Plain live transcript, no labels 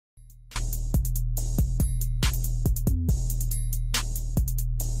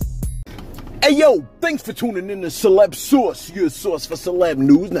Hey yo, thanks for tuning in to Celeb Source, your source for celeb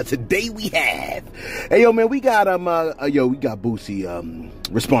news. Now today we have, hey yo man, we got Boosie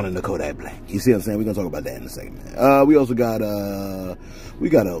responding to Kodak Black. You see what I'm saying? We're gonna talk about that in a second, man. We also got over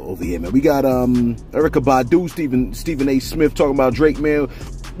here, man. We got Erykah Badu, Stephen A. Smith talking about Drake, man.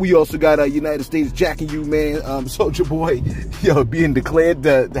 We also got United States jacking you, man. Soulja Boy, yo, being declared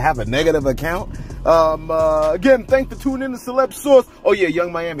to have a negative account. Again, thanks for tuning in to Celeb Source. Oh yeah,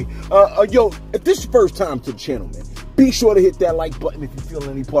 Young Miami. Yo, if this is your first time to the channel, man, be sure to hit that like button if you feel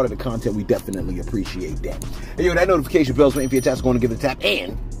any part of the content. We definitely appreciate that. Hey, yo, that notification bell's waiting for your task. Go on and give it a tap.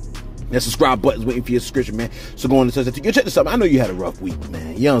 And that subscribe button's waiting for your subscription, man. So go on and touch that. Yo, check this out. I know you had a rough week,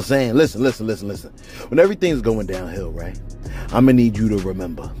 man. You know what I'm saying? Listen. When everything's going downhill, right? I'm gonna need you to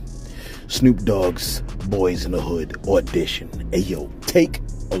remember Snoop Dogg's Boys in the Hood audition. Hey, yo, take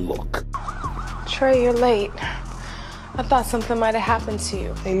a look. Trey, you're late. I thought something might have happened to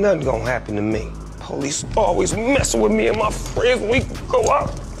you. Ain't nothing gonna happen to me. Police always messing with me and my friends when we go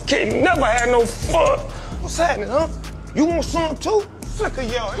out. Can't never have no fun. What's happening, huh? You want some too? Flick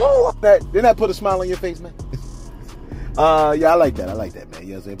of y'all. Didn't that put a smile on your face, man? Yeah, I like that, man. You know what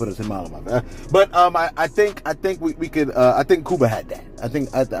I'm saying? Put a smile on my face. But I think we could. I think Cuba had that. I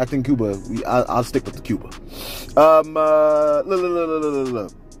think Cuba. I'll stick with the Cuba.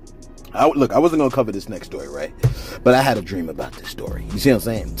 Look. Look, I wasn't gonna cover this next story, right? But I had a dream about this story. You see what I'm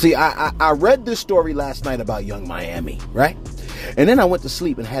saying? See, I read this story last night about Young Miami, right? And then I went to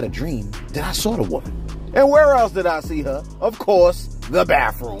sleep and had a dream that I saw the woman. And where else did I see her? Of course, the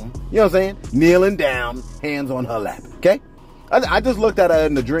bathroom. You know what I'm saying? Kneeling down, hands on her lap. Okay? I just looked at her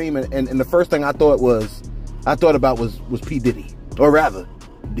in the dream, and the first thing I thought about was P. Diddy, or rather,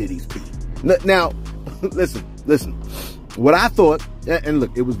 Diddy's P. Now, listen. What I thought, and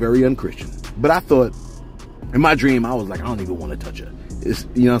look, it was very unchristian, but I thought, in my dream, I was like, I don't even want to touch her. It's,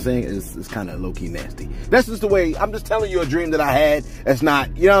 you know what I'm saying? It's kind of low-key nasty. That's just the way, I'm just telling you a dream that I had. It's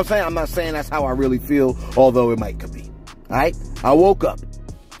not, you know what I'm saying? I'm not saying that's how I really feel, although it might could be. All right? I woke up,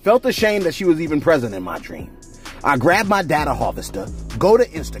 felt ashamed that she was even present in my dream. I grabbed my data harvester, go to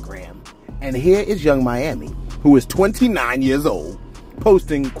Instagram, and here is Young Miami, who is 29 years old,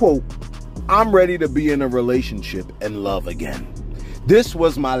 posting, quote, "I'm ready to be in a relationship and love again. This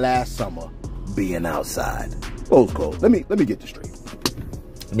was my last summer being outside." Close quote. Let me get this straight.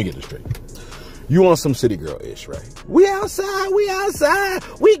 You on some city girl-ish, right? We outside,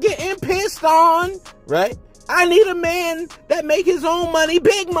 we getting pissed on, right? I need a man that make his own money,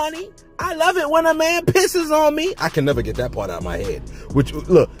 big money. I love it when a man pisses on me. I can never get that part out of my head. Which,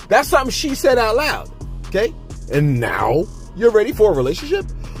 look, that's something she said out loud, okay? And now you're ready for a relationship?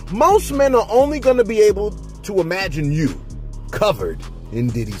 Most men are only going to be able to imagine you covered in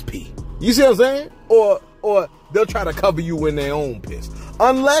Diddy's pee. You see what I'm saying? Or they'll try to cover you in their own piss.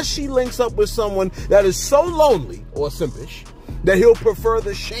 Unless she links up with someone that is so lonely or simpish that he'll prefer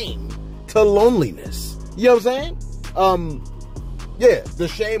the shame to loneliness. You know what I'm saying? Yeah, the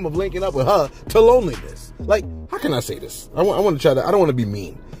shame of linking up with her to loneliness. Like, how can I say this? I want to try to, I don't want to be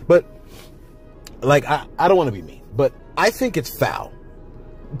mean. But, like, I don't want to be mean. But I think it's foul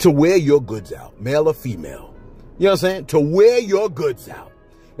to wear your goods out, male or female. You know what I'm saying? To wear your goods out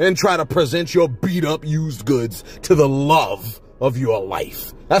and try to present your beat up used goods to the love of your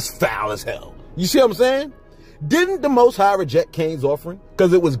life. That's foul as hell. You see what I'm saying? Didn't the Most High reject Cain's offering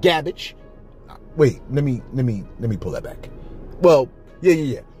because it was garbage? Wait, let me pull that back. Well,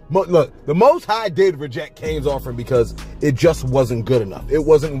 yeah. Look, the Most High did reject Cain's offering because it just wasn't good enough. It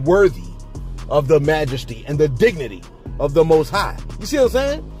wasn't worthy of the majesty and the dignity of the Most High. You see what I'm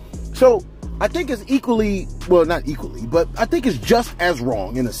saying? So I think it's equally, well, not equally, but I think it's just as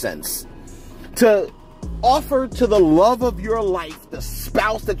wrong in a sense to offer to the love of your life, the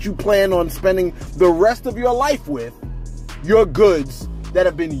spouse that you plan on spending the rest of your life with, your goods that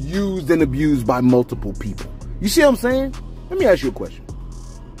have been used and abused by multiple people. You see what I'm saying? Let me ask you a question.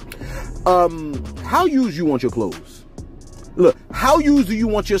 How used you want your clothes? Look, how used do you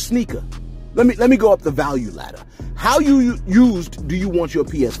want your sneaker? Let me go up the value ladder. How used do you want your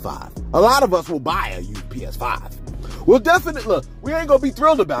PS5? A lot of us will buy a used PS5. We'll definitely, look, we ain't gonna be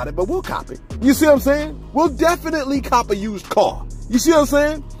thrilled about it, but we'll cop it. You see what I'm saying? We'll definitely cop a used car. You see what I'm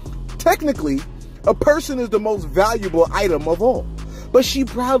saying? Technically, a person is the most valuable item of all. But she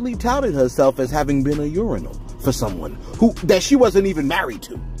proudly touted herself as having been a urinal for someone that she wasn't even married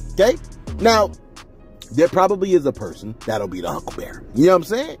to. Okay? Now, there probably is a person that'll be the huckleberry. You know what I'm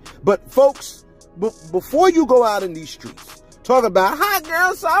saying? But folks, before you go out in these streets, talk about hot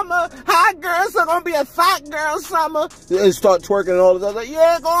girl summer, gonna be a fat girl summer, and start twerking and all this other,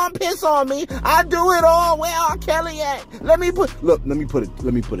 yeah, go on, piss on me, I do it all, where R. Kelly at? Let me put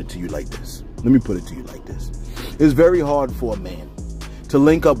it to you like this. Let me put it to you like this. It's very hard for a man to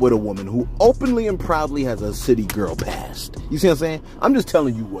link up with a woman who openly and proudly has a city girl past. You see what I'm saying? I'm just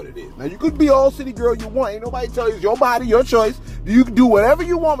telling you what it is. Now, you could be all city girl you want. Ain't nobody tell you it's your body, your choice. You can do whatever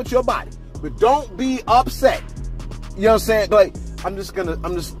you want with your body. But don't be upset. You know what I'm saying? Like, I'm just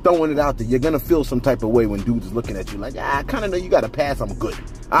throwing it out there. You're gonna feel some type of way when dudes is looking at you like, I kind of know you got a pass. I'm good.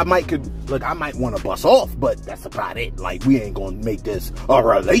 I might want to bust off, but that's about it. Like, we ain't gonna make this a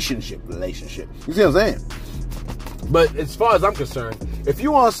relationship. You see what I'm saying? But as far as I'm concerned, if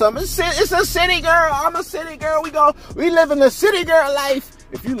you want something, it's a city girl. I'm a city girl. We live in the city girl life.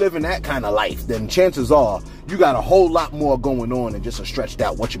 If you live in that kind of life, then chances are you got a whole lot more going on than just a stretched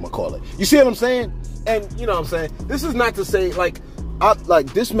out whatchamacallit. You see what I'm saying? And you know what I'm saying? This is not to say, like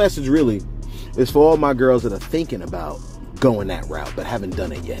this message really is for all my girls that are thinking about going that route but haven't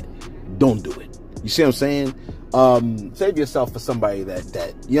done it yet. Don't do it. You see what I'm saying? Save yourself for somebody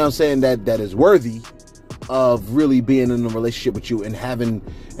that you know what I'm saying, that is worthy of really being in a relationship with you and having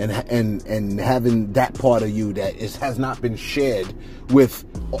that part of you that has not been shared with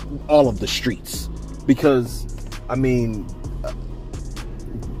all of the streets. Because I mean,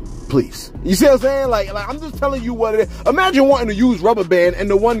 please, you see what I'm saying? Like I'm just telling you what it is. Imagine wanting to use rubber band and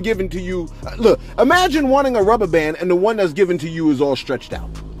the one given to you, look, imagine wanting a rubber band and the one that's given to you is all stretched out.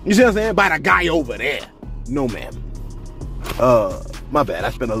 You see what I'm saying? By the guy over there. No, ma'am. My bad. I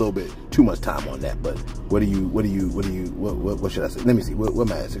spent a little bit too much time on that, but what should I say? Let me see. What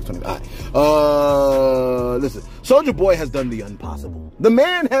am I at? 6:20. All right. Listen, Soulja Boy has done the impossible. The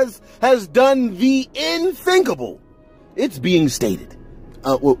man has done the unthinkable. It's being stated.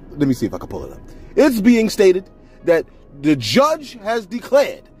 Well, let me see if I can pull it up. It's being stated that the judge has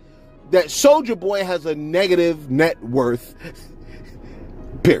declared that Soulja Boy has a negative net worth.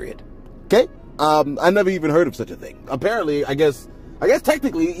 Period. Okay? I never even heard of such a thing. Apparently, I guess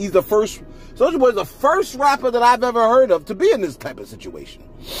technically he's the first, Soulja Boy is the first rapper that I've ever heard of to be in this type of situation.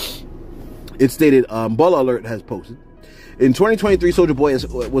 It stated, Baller Alert has posted, in 2023, Soulja Boy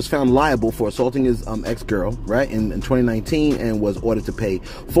was found liable for assaulting his ex-girl, right, in 2019, and was ordered to pay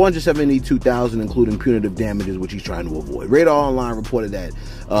 $472,000, including punitive damages, which he's trying to avoid. Radar Online reported that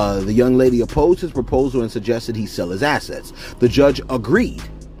the young lady opposed his proposal and suggested he sell his assets. The judge agreed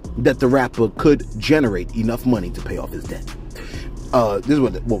that the rapper could generate enough money to pay off his debt. This is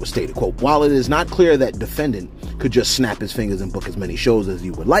what was stated, quote, while it is not clear that defendant could just snap his fingers and book as many shows as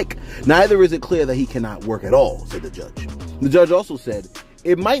he would like, neither is it clear that he cannot work at all, said the judge. The judge also said,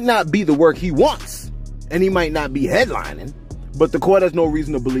 it might not be the work he wants, and he might not be headlining, but the court has no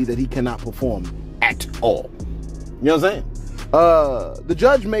reason to believe that he cannot perform at all. You know what I'm saying? The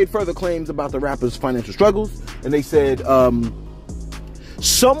judge made further claims about the rapper's financial struggles, and they said,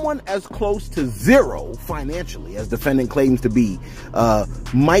 someone as close to zero financially as defendant claims to be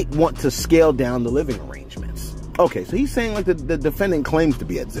might want to scale down the living arrangements. Okay, so he's saying like the defendant claims to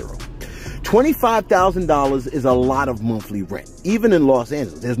be at zero. $25,000 is a lot of monthly rent, even in Los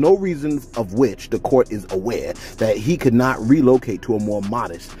Angeles. There's no reason of which the court is aware that he could not relocate to a more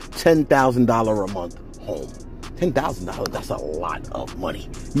modest $10,000 a month home. $10,000, that's a lot of money.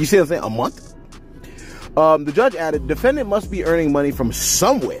 You see what I'm saying? A month? The judge added, defendant must be earning money from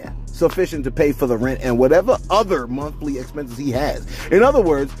somewhere sufficient to pay for the rent and whatever other monthly expenses he has. In other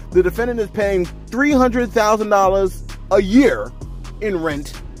words, the defendant is paying $300,000 a year in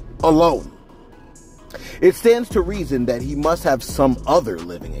rent alone. It stands to reason that he must have some other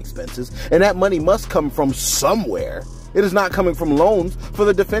living expenses, and that money must come from somewhere. It is not coming from loans, for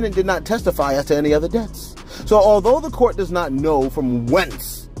the defendant did not testify as to any other debts. So although the court does not know from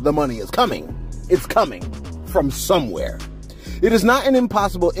whence the money is coming, it's coming from somewhere. It is not an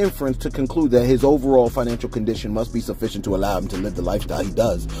impossible inference to conclude that his overall financial condition must be sufficient to allow him to live the lifestyle he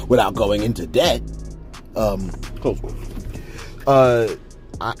does without going into debt. Close quote.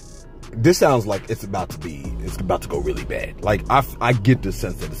 This sounds like it's about to go really bad. Like I get the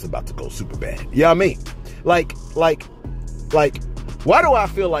sense that it's about to go super bad. You know what I mean? Like, why do I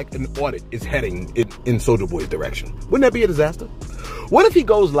feel like an audit is heading in Soulja Boy's direction? Wouldn't that be a disaster? What if he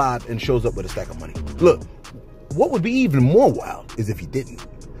goes live and shows up with a stack of money? Look, what would be even more wild is if he didn't.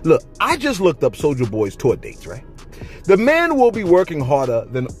 Look, I just looked up Soulja Boy's tour dates, right? The man will be working harder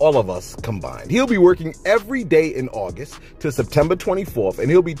than all of us combined. He'll be working every day in August to September 24th, and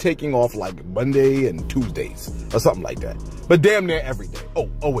he'll be taking off like Monday and Tuesdays or something like that. But damn near every day. Oh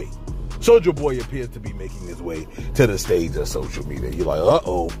wait. Soulja Boy appears to be making his way to the stage of social media. You're like,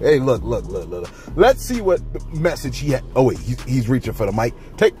 uh-oh. Hey, look. Let's see what message he had. Oh, wait, he's reaching for the mic.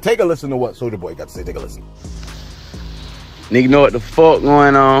 Take a listen to what Soulja Boy got to say. Take a listen. Nigga know what the fuck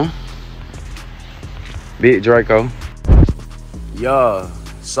going on. Big Draco. Yeah,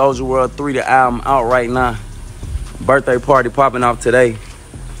 Soulja World 3, the album out right now. Birthday party popping off today.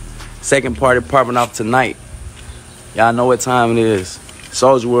 Second party popping off tonight. Y'all know what time it is.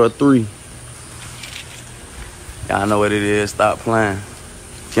 Soulja World 3. Y'all know what it is. Stop playing.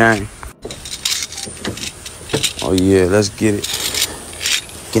 Gang. Oh yeah, let's get it.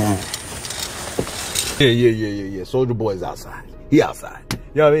 Gang. Yeah. Soulja Boy's outside. He outside. You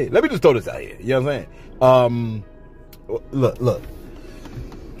know what I mean? Let me just throw this out here. You know what I'm saying? Look.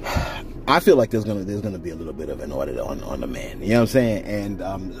 I feel like there's gonna be a little bit of an audit on the man. You know what I'm saying?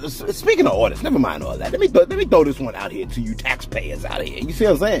 And speaking of audits, never mind all that. Let me throw this one out here to you taxpayers out here. You see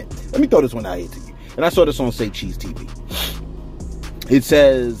what I'm saying? Let me throw this one out here to you. And I saw this on Say Cheese TV. It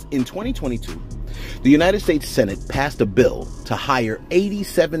says, in 2022, the United States Senate passed a bill to hire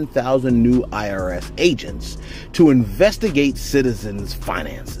 87,000 new IRS agents to investigate citizens'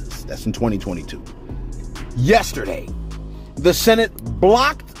 finances. That's in 2022. Yesterday, the Senate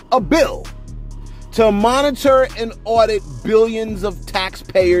blocked a bill to monitor and audit billions of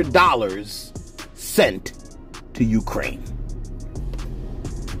taxpayer dollars sent to Ukraine.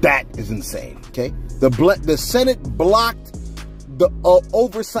 That is insane, okay? The Senate blocked the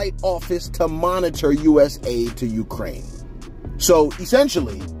oversight office to monitor U.S. aid to Ukraine. So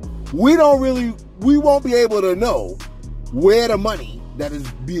essentially, we won't be able to know where the money that is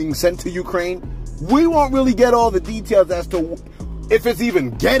being sent to Ukraine, we won't really get all the details as to if it's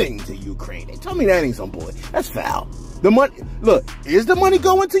even getting to Ukraine. They tell me that ain't some boy. That's foul. The money, look, is the money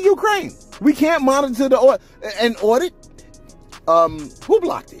going to Ukraine? We can't monitor and audit. Who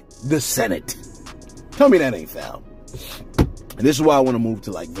blocked it? The Senate. Tell me that ain't foul. And this is why I want to move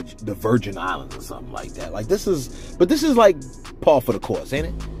to like the Virgin Islands or something like that. Like this is like par for the course, ain't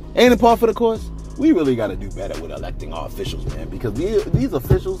it? Ain't it par for the course? We really got to do better with electing our officials, man, because these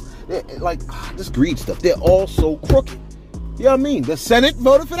officials, like this greed stuff, they're all so crooked. You know what I mean? The Senate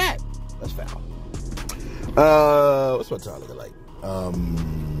voted for that. That's foul. What's my time looking like? All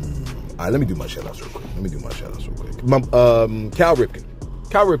right, let me do my shout outs real quick. Cal Ripken.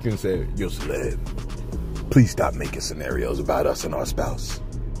 Cal Ripken said, "Yo, celeb, please stop making scenarios about us and our spouse.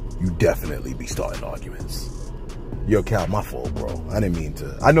 You definitely be starting arguments." Yo, Cal, my fault, bro. I didn't mean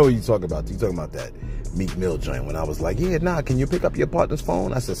to. I know what you talking about. You talking about that Meek Mill joint when I was like, yeah, nah, can you pick up your partner's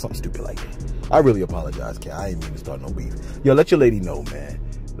phone? I said something stupid like that. I really apologize, Cal. I didn't mean to start no beef. Yo, let your lady know, man.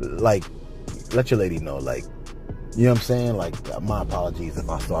 Like, let your lady know, like, you know what I'm saying? Like, my apologies if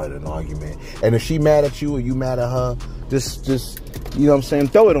I started an argument. And if she mad at you or you mad at her, just, you know what I'm saying?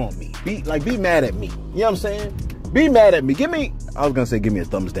 Throw it on me. Be mad at me. You know what I'm saying? Be mad at me. I was going to say give me a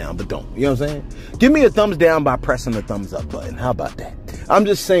thumbs down, but don't. You know what I'm saying? Give me a thumbs down by pressing the thumbs up button. How about that? I'm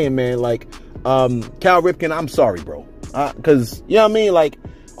just saying, man, like, Cal Ripken, I'm sorry, bro. Because, you know what I mean? Like,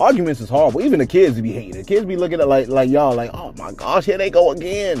 arguments is horrible. Even the kids be hating it. Kids be looking at like y'all like, oh my gosh, here they go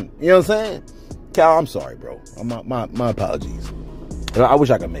again. You know what I'm saying? Cal, I'm sorry, bro. My apologies. I wish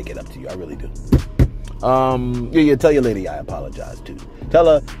I could make it up to you. I really do. Yeah, tell your lady I apologize too. Tell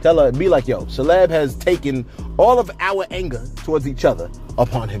her, be like, yo, Celeb has taken all of our anger towards each other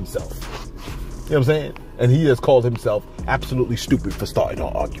upon himself. You know what I'm saying? And he has called himself absolutely stupid for starting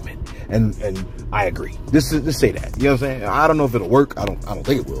an argument. And I agree. Just say that. You know what I'm saying? I don't know if it'll work. I don't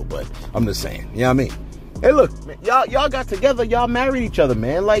think it will, but I'm just saying. You know what I mean? Hey, look, man, y'all got together. Y'all married each other,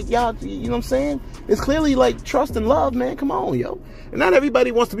 man. Like, y'all, you know what I'm saying? It's clearly like trust and love, man. Come on, yo. And not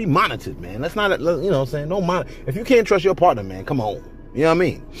everybody wants to be monitored, man. That's not, you know what I'm saying? Don't monitor. If you can't trust your partner, man, come on. You know what I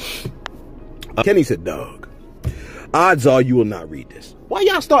mean? Kenny said, dog, odds are you will not read this. Why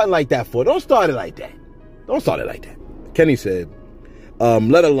y'all starting like that for? Don't start it like that. Don't start it like that. Kenny said,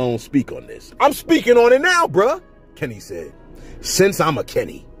 let alone speak on this. I'm speaking on it now, bruh. Kenny said, since I'm a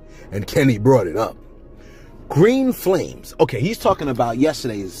Kenny, and Kenny brought it up. Green flames. Okay, he's talking about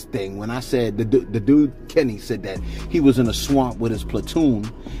yesterday's thing when I said the dude Kenny said that he was in a swamp with his platoon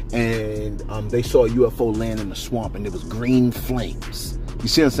and they saw a UFO land in the swamp and there was green flames. You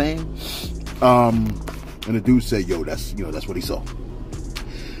see what I'm saying? And the dude said, yo, that's what he saw.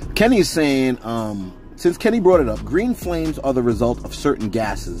 Kenny is saying, since Kenny brought it up, green flames are the result of certain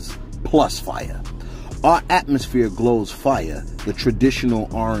gases plus fire. Our atmosphere glows fire, the traditional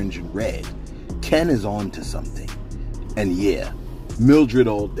orange and red. Ken is on to something. And yeah, Mildred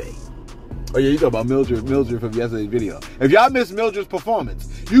all day. Oh yeah, you talk about Mildred from yesterday's video. If y'all missed Mildred's performance,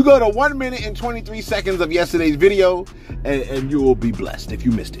 you go to 1 minute and 23 seconds of yesterday's video and you will be blessed if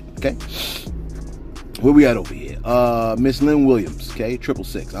you missed it, okay? Where we at over here? Miss Lynn Williams, okay?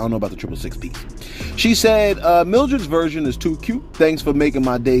 666. I don't know about the 666 piece. She said, Mildred's version is too cute. Thanks for making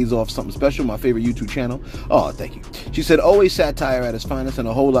my days off something special. My favorite YouTube channel. Oh, thank you. She said, always satire at its finest and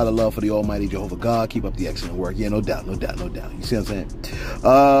a whole lot of love for the almighty Jehovah God. Keep up the excellent work. Yeah, no doubt, no doubt, no doubt. You see what I'm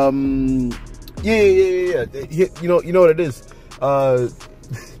saying? Yeah. You know what it is?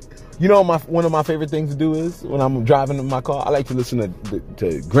 You know, one of my favorite things to do is when I'm driving in my car, I like to listen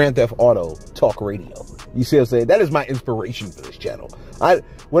to Grand Theft Auto talk radio. You see what I'm saying? That is my inspiration for this channel.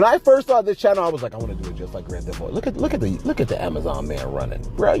 When I first started this channel, I was like, I want to do it just like Grand Theft Auto. Look at the Amazon man running,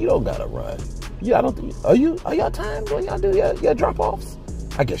 bro. You don't gotta run. Yeah, I don't think. Are y'all timed when y'all do your drop offs?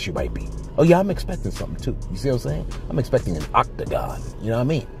 I guess you might be. Oh yeah, I'm expecting something too. You see what I'm saying? I'm expecting an octagon. You know what I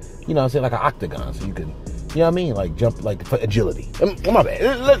mean? You know what I'm saying? Like an octagon, so you can. You know what I mean? Like jump, like for agility. My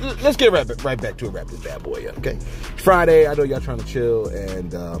bad. Let's get right back to it. Wrap this bad boy up, okay? Friday, I know y'all trying to chill,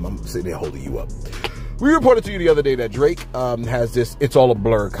 and I'm sitting there holding you up. We reported to you the other day that Drake has this It's All a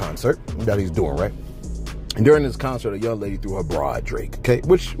Blur concert that he's doing, right? And during this concert, a young lady threw her bra at Drake, okay?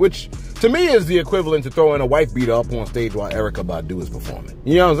 Which to me is the equivalent to throwing a wife beater up on stage while Erykah Badu is performing.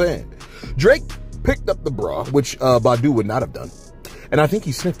 You know what I'm saying? Drake picked up the bra, which Badu would not have done. And I think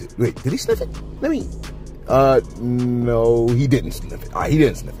he sniffed it. Wait, did he sniff it? No, he didn't sniff it. All right, he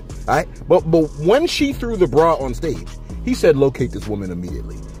didn't sniff it. All right, but when she threw the bra on stage, he said, locate this woman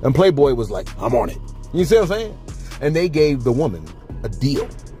immediately. And Playboy was like, I'm on it. You see what I'm saying? And they gave the woman a deal.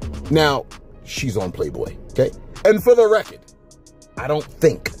 Now, she's on Playboy, okay? And for the record, I don't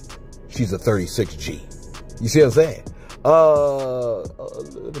think she's a 36G. You see what I'm saying?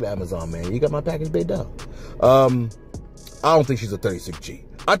 Look at Amazon, man. You got my package big down. I don't think she's a 36G.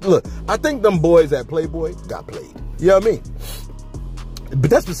 I think them boys at Playboy got played. You know what I mean? But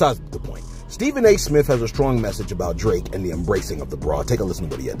that's besides the point. Stephen A. Smith has a strong message about Drake and the embracing of the bra. Take a listen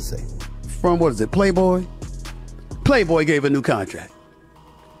to what he had to say. From, what is it, Playboy? Playboy gave a new contract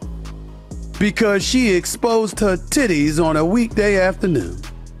because she exposed her titties on a weekday afternoon.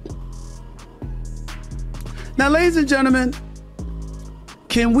 Now, ladies and gentlemen,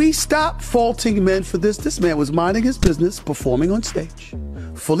 can we stop faulting men for this? This man was minding his business, performing on stage,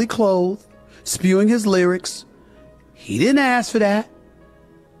 fully clothed, spewing his lyrics. He didn't ask for that.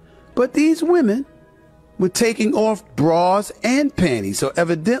 But these women were taking off bras and panties, so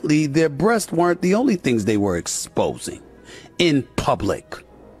evidently their breasts weren't the only things they were exposing in public.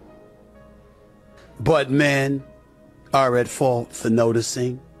 But men are at fault for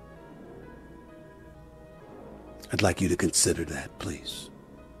noticing. I'd like you to consider that, please,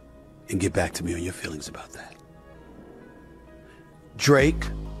 and get back to me on your feelings about that. Drake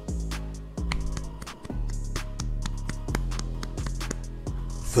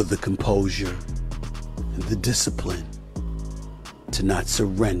for the composure and the discipline to not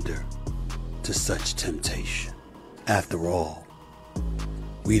surrender to such temptation. After all,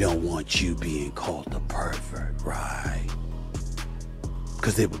 we don't want you being called a pervert, right?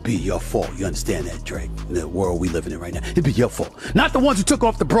 Because it would be your fault. You understand that, Drake? In the world we living in right now, it'd be your fault. Not the ones who took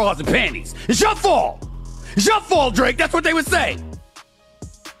off the bras and panties. It's your fault. It's your fault, Drake. That's what they would say.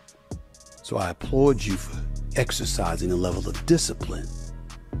 So I applaud you for exercising a level of discipline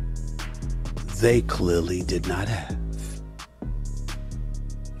they clearly did not have.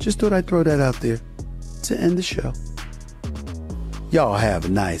 Just thought I'd throw that out there to end the show. Y'all have a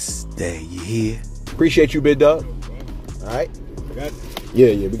nice day, you hear? Appreciate you, big dog. All right?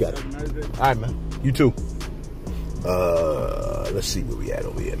 Yeah, we got it. All right, man. You too. Let's see where we at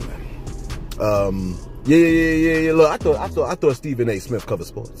over here, man. Yeah. Look, I thought Stephen A. Smith covered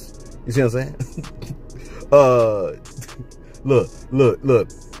sports. You see what I'm saying? Look.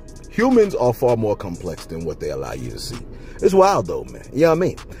 Humans are far more complex than what they allow you to see. It's wild though, man. You know what I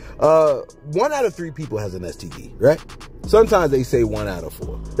mean? 1 out of 3 people has an STD, right? Sometimes they say 1 out of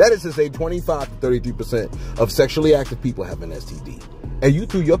 4. That is to say 25 to 33% of sexually active people have an STD. And you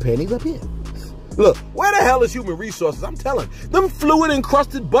threw your panties up here. Look, where the hell is human resources? I'm telling you, them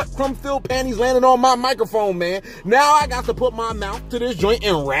fluid-encrusted, butt-crumb-filled panties landing on my microphone, man. Now I got to put my mouth to this joint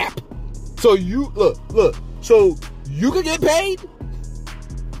and rap. So you, look, so you can get paid?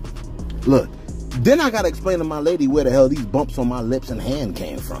 Look, then I gotta explain to my lady where the hell these bumps on my lips and hand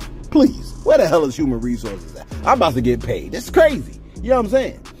came from. Please, where the hell is human resources at? I'm about to get paid. That's crazy. You know what I'm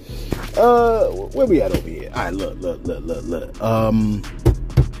saying? Where we at over here? All right, look.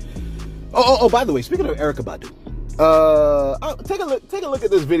 Oh, by the way, speaking of Erykah Badu, take a look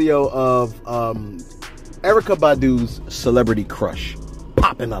at this video of Erykah Badu's celebrity crush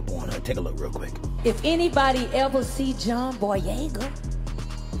popping up on her. Take a look real quick. If anybody ever see John Boyega,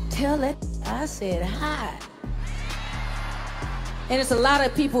 tell it I said hi. And it's a lot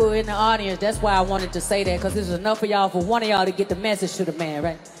of people in the audience. That's why I wanted to say that, because there's enough of y'all for one of y'all to get the message to the man,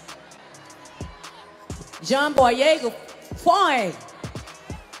 right? John Boyega, fine.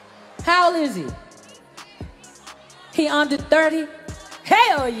 How old is he? He under 30?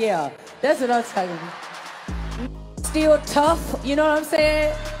 Hell yeah. That's what I'm talking about. Still tough, you know what I'm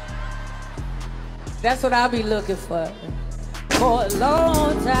saying? That's what I'll be looking for a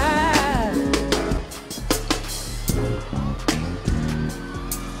long time.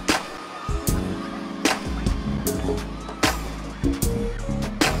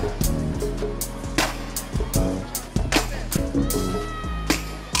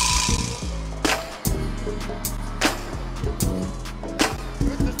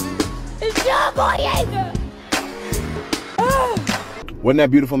 It's John Boyega. Wasn't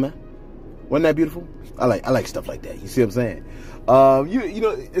that beautiful, man? Wasn't that beautiful? I like stuff like that. You see what I'm saying? You know,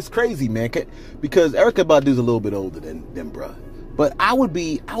 it's crazy, man, because Erykah Badu's a little bit older than bruh. But I would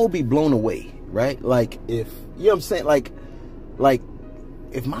be blown away, right? Like if, you know what I'm saying? Like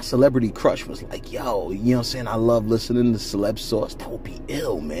if my celebrity crush was like, yo, you know what I'm saying? I love listening to Celeb Sauce. That would be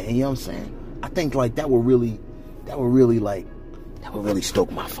ill, man. You know what I'm saying? I think like that would really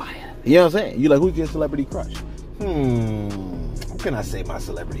stoke my fire. You know what I'm saying? You like, who's your celebrity crush? Who can I say my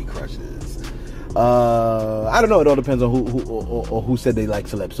celebrity crush is? I don't know. It all depends on who said they like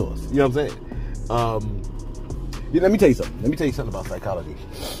Celeb Sauce. You know what I'm saying? Yeah, let me tell you something. Let me tell you something about psychology.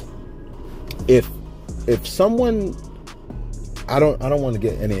 If someone, I don't want to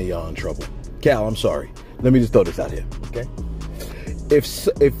get any of y'all in trouble. Cal, I'm sorry. Let me just throw this out here, okay?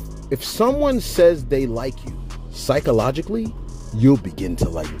 If someone says they like you, psychologically, you'll begin to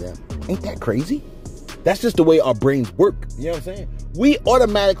like them. Ain't that crazy? That's just the way our brains work. You know what I'm saying? We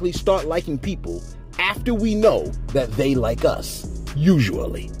automatically start liking people after we know that they like us,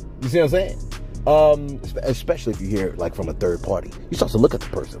 usually. You see what I'm saying? Especially if you hear it like from a third party. You start to look at the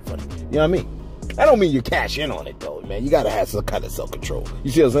person funny. You know what I mean? I don't mean you cash in on it though, man. You gotta have some kind of self-control.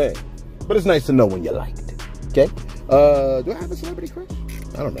 You see what I'm saying? But it's nice to know when you like it. Okay? Do I have a celebrity crush?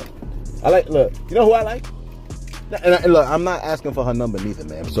 I don't know. Look, you know who I like? And look, I'm not asking for her number neither,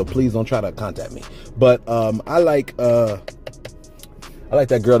 man. So please don't try to contact me. But I like that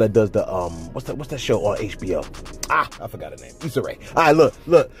girl that does the what's that show on HBO? I forgot her name. Issa Rae. All right,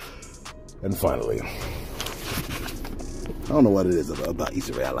 look. And finally, I don't know what it is about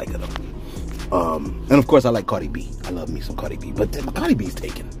Issa Rae. I like her though. And of course I like Cardi B. I love me some Cardi B. But Cardi B's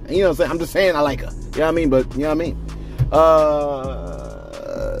taken. You know what I'm saying? I'm just saying I like her. You know what I mean? But you know what I mean?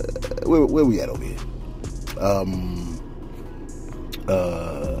 Where we at over here?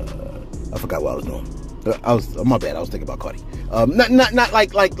 I forgot what I was doing. My bad. I was thinking about Cardi. Not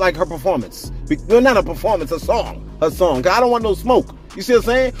like her performance. No, not a performance. A song. Her song. I don't want no smoke. You see what I'm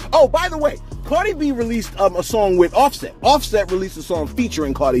saying? Oh, by the way, Cardi B released a song with Offset. Offset released a song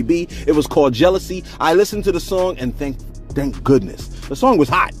featuring Cardi B. It was called Jealousy. I listened to the song and thank goodness. The song was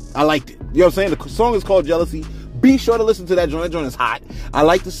hot. I liked it. You know what I'm saying? The song is called Jealousy. Be sure to listen to that joint. That joint is hot. I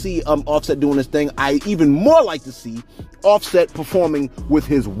like to see Offset doing this thing. I even more like to see Offset performing with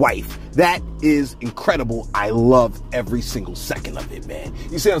his wife. That is incredible. I love every single second of it, man.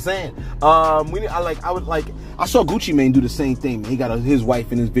 You see what I'm saying? I saw Gucci Mane do the same thing, man. He got his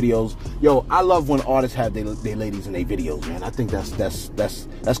wife in his videos. Yo, I love when artists have their ladies in their videos, man. I think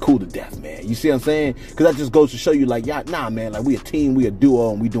that's cool to death, man. You see what I'm saying? Because that just goes to show you, like, yeah, nah, man, like we a team, we a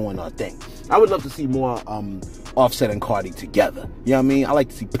duo, and we doing our thing. I would love to see more Offset and Cardi together. You know what I mean? I like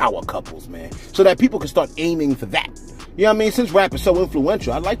to see power couples, man. So that people can start aiming for that. You know what I mean? Since rap is so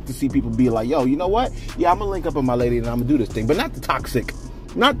influential, I'd like to see people be like, yo, you know what? Yeah, I'm going to link up with my lady and I'm going to do this thing. But not toxic.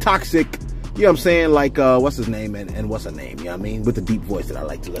 You know what I'm saying? Like, what's his name and what's her name? You know what I mean? With the deep voice that I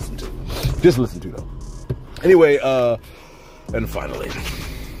like to listen to. Just listen to, though. Anyway, and finally.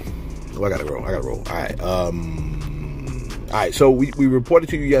 Oh, I got to roll. All right. All right, so we reported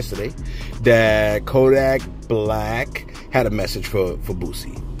to you yesterday that Kodak Black had a message for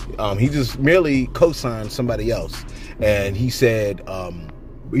Boosie. He just merely co-signed somebody else, and he said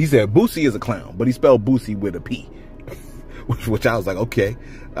Boosie is a clown, but he spelled Boosie with a P, which I was like, okay,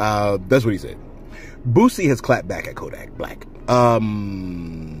 that's what he said. Boosie has clapped back at Kodak Black.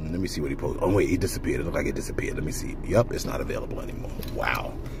 Let me see what he posted. Oh wait, he disappeared. It looked like it disappeared. Let me see. Yup, it's not available anymore.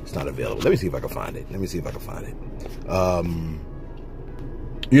 Wow, it's not available. Let me see if I can find it.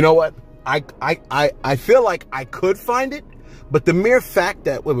 You know what? I feel like I could find it, but the mere fact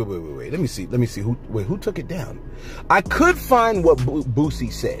that wait. Let me see who took it down. I could find what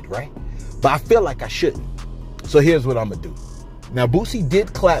Boosie said, right? But I feel like I shouldn't. So here's what I'm gonna do. Now Boosie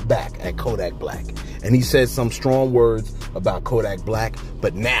did clap back at Kodak Black, and he said some strong words about Kodak Black,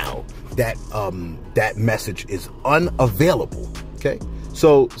 but now that that message is unavailable. Okay?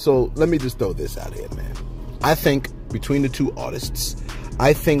 So let me just throw this out here, man. I think between the two artists,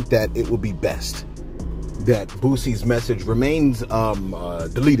 I think that it would be best that Boosie's message remains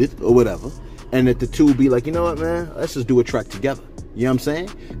deleted or whatever, and that the two be like, you know what, man, let's just do a track together. You know what I'm saying?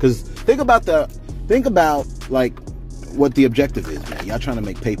 Because think about like what the objective is, man. Y'all trying to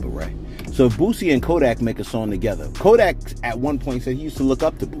make paper, right? So if Boosie and Kodak make a song together, Kodak at one point said he used to look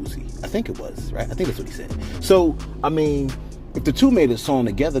up to Boosie. I think it was, right? I think that's what he said. So, I mean, if the two made a song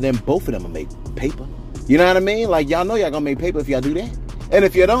together, then both of them will make paper. You know what I mean? Like, y'all know y'all gonna make paper if y'all do that. And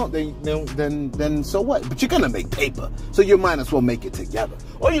if you don't, then so what? But you're gonna make paper, so you might as well make it together.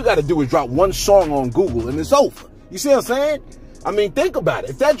 All you gotta do is drop one song on Google and it's over. You see what I'm saying? I mean, think about it.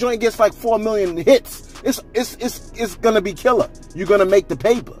 If that joint gets like 4 million hits, it's gonna be killer. You're gonna make the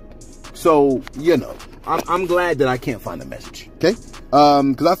paper. So, you know, I'm glad that I can't find the message, okay?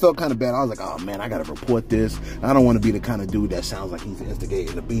 Because I felt kind of bad. I was like, oh, man, I got to report this. I don't want to be the kind of dude that sounds like he's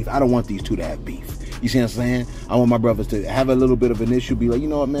instigating the beef. I don't want these two to have beef. You see what I'm saying? I want my brothers to have a little bit of an issue, be like, you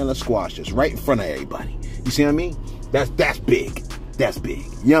know what, man, let's squash this right in front of everybody. You see what I mean? That's big. That's big. You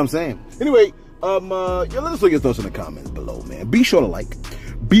know what I'm saying? Anyway, let us know your thoughts in the comments below, man. Be sure to like.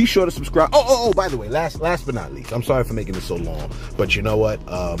 Be sure to subscribe. Oh, by the way, last but not least, I'm sorry for making this so long, but you know what? You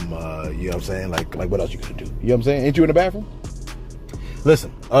know what I'm saying? Like what else you gonna do? You know what I'm saying? Ain't you in the bathroom?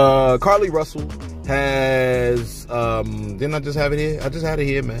 Listen, Cardi Russell has, didn't I just have it here? I just had it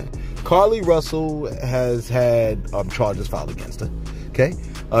here, man. Cardi Russell has had charges filed against her, okay?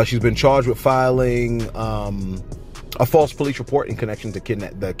 She's been charged with filing a false police report in connection to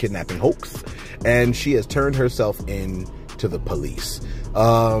the kidnapping hoax, and she has turned herself in to the police.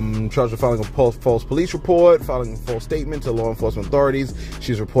 Charged with filing a false police report, filing a false statement to law enforcement authorities.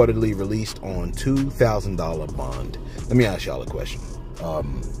 She's reportedly released on $2,000 bond. Let me ask y'all a question.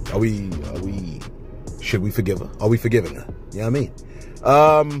 Should we forgive her? Are we forgiving her? You know what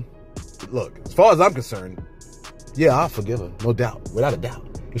I mean? Look, as far as I'm concerned, yeah, I'll forgive her, no doubt, without a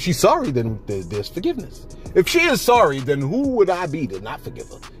doubt. If she's sorry, then there's forgiveness. If she is sorry, then who would I be to not forgive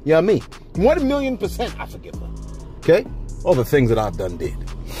her? You know what I mean? 1,000,000% I forgive her. Okay? All the things that I've done did.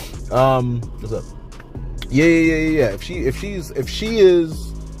 What's up? Yeah. If she's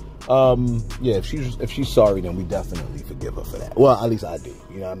sorry, then we definitely forgive her for that. Well, at least I do.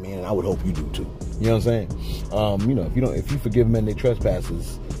 You know what I mean? And I would hope you do too. You know what I'm saying? You know, if you forgive men their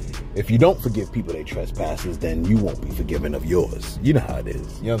trespasses, if you don't forgive people their trespasses, then you won't be forgiven of yours. You know how it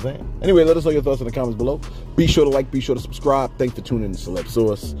is. You know what I'm saying? Anyway, let us know your thoughts in the comments below. Be sure to like, be sure to subscribe. Thanks for tuning in to Celeb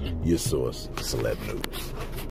Source, your source for celeb news.